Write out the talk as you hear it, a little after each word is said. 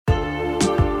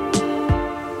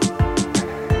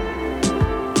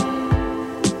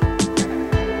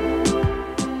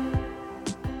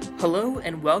Hello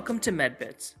and welcome to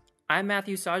MedBits. I'm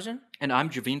Matthew Sajan. And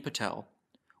I'm Javeen Patel.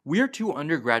 We are two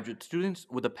undergraduate students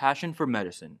with a passion for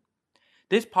medicine.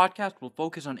 This podcast will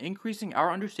focus on increasing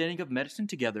our understanding of medicine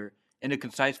together in a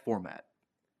concise format.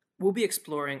 We'll be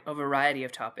exploring a variety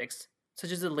of topics, such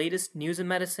as the latest news in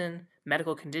medicine,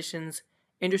 medical conditions,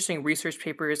 interesting research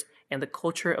papers, and the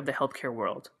culture of the healthcare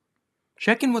world.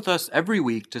 Check in with us every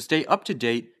week to stay up to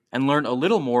date and learn a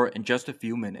little more in just a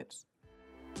few minutes.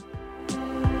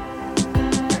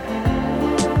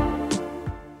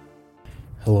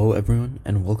 Hello everyone,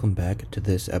 and welcome back to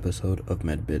this episode of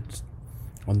MedBits.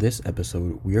 On this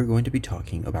episode, we are going to be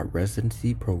talking about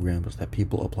residency programs that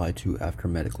people apply to after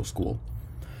medical school,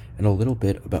 and a little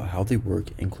bit about how they work,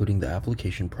 including the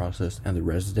application process and the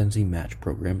residency match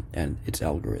program and its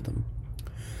algorithm.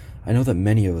 I know that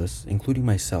many of us, including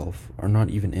myself, are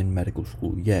not even in medical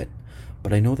school yet,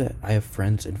 but I know that I have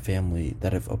friends and family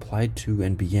that have applied to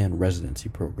and began residency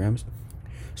programs,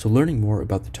 so learning more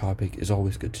about the topic is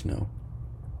always good to know.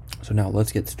 So now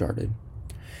let's get started.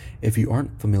 If you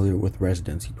aren't familiar with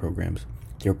residency programs,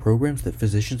 they are programs that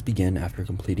physicians begin after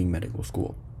completing medical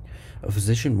school. A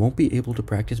physician won't be able to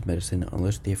practice medicine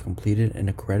unless they have completed an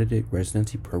accredited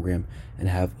residency program and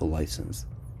have a license.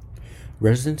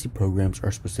 Residency programs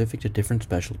are specific to different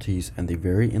specialties and they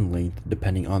vary in length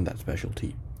depending on that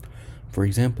specialty. For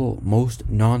example, most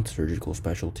non-surgical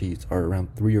specialties are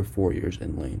around 3 or 4 years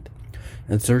in length,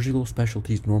 and surgical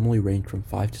specialties normally range from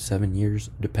 5 to 7 years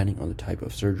depending on the type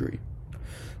of surgery.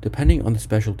 Depending on the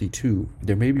specialty too,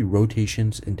 there may be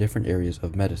rotations in different areas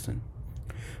of medicine.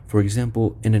 For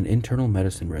example, in an internal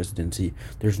medicine residency,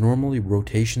 there's normally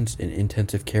rotations in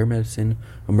intensive care medicine,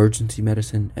 emergency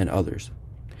medicine, and others.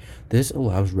 This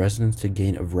allows residents to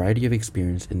gain a variety of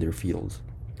experience in their fields.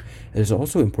 It is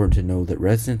also important to know that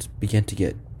residents begin to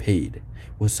get paid,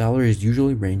 with salaries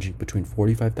usually ranging between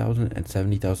 $45,000 and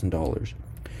 $70,000,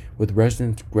 with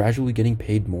residents gradually getting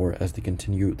paid more as they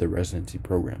continue their residency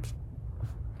programs.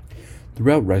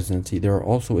 Throughout residency, there are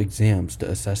also exams to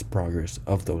assess progress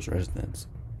of those residents.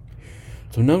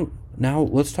 So now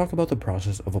let's talk about the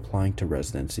process of applying to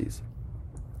residencies.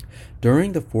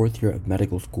 During the 4th year of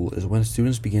medical school is when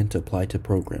students begin to apply to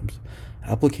programs.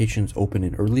 Applications open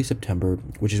in early September,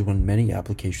 which is when many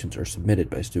applications are submitted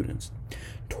by students.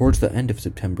 Towards the end of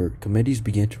September, committees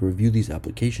begin to review these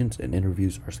applications and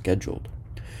interviews are scheduled.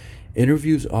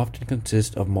 Interviews often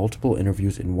consist of multiple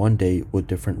interviews in one day with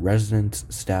different residents,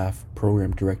 staff,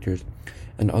 program directors,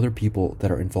 and other people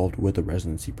that are involved with the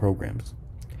residency programs.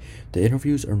 The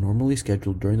interviews are normally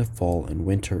scheduled during the fall and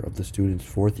winter of the student's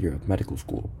 4th year of medical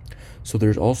school, so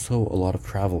there's also a lot of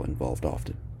travel involved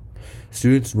often.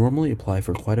 Students normally apply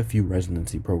for quite a few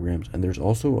residency programs, and there's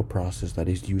also a process that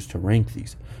is used to rank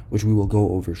these, which we will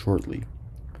go over shortly.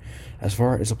 As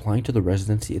far as applying to the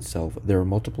residency itself, there are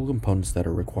multiple components that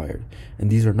are required, and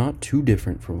these are not too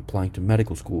different from applying to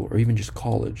medical school or even just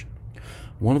college.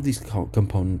 One of these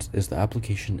components is the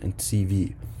application and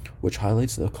CV, which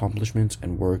highlights the accomplishments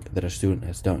and work that a student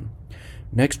has done.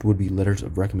 Next would be letters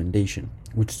of recommendation,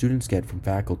 which students get from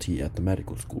faculty at the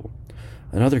medical school.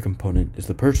 Another component is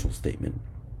the personal statement.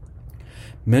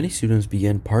 Many students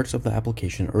begin parts of the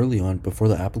application early on before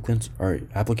the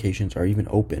applications are even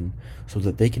open so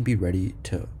that they can be ready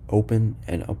to open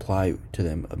and apply to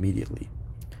them immediately.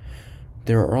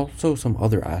 There are also some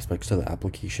other aspects to the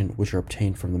application which are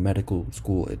obtained from the medical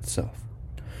school itself.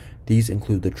 These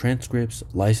include the transcripts,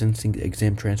 licensing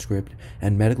exam transcript,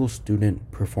 and medical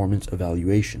student performance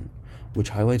evaluation, which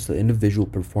highlights the individual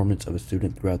performance of a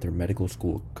student throughout their medical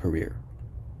school career.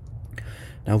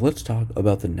 Now let's talk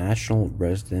about the National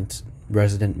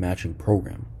Resident Matching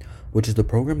Program, which is the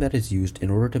program that is used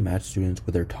in order to match students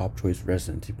with their top choice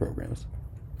residency programs.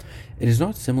 It is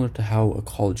not similar to how a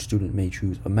college student may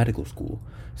choose a medical school,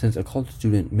 since a college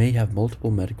student may have multiple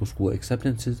medical school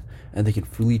acceptances and they can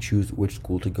freely choose which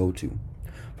school to go to.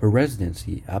 For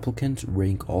residency, applicants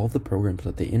rank all of the programs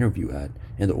that they interview at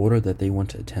in the order that they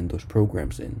want to attend those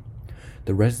programs in.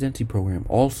 The residency program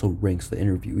also ranks the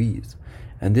interviewees,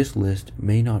 and this list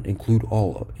may not include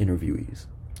all interviewees.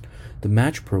 The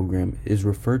match program is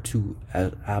referred to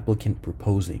as applicant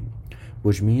proposing,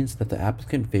 which means that the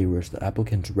applicant favors the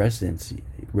applicant's residency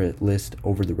list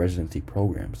over the residency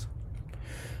programs.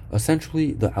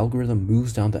 Essentially, the algorithm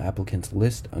moves down the applicant's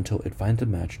list until it finds a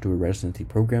match to a residency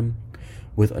program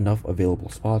with enough available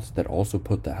spots that also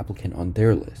put the applicant on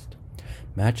their list.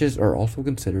 Matches are also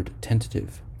considered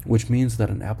tentative, which means that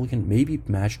an applicant may be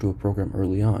matched to a program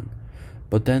early on,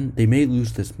 but then they may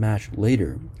lose this match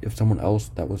later if someone else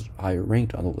that was higher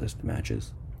ranked on the list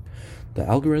matches. The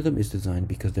algorithm is designed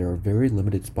because there are very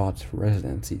limited spots for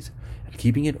residencies, and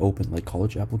keeping it open like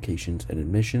college applications and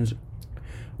admissions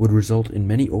would result in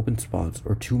many open spots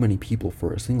or too many people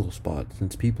for a single spot,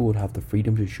 since people would have the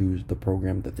freedom to choose the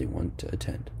program that they want to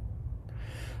attend.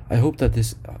 I hope that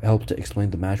this helped to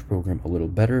explain the match program a little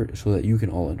better so that you can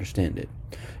all understand it.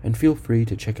 And feel free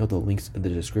to check out the links in the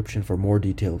description for more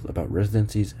details about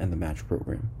residencies and the match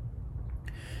program.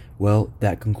 Well,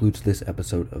 that concludes this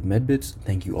episode of MedBits.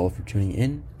 Thank you all for tuning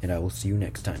in, and I will see you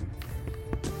next time.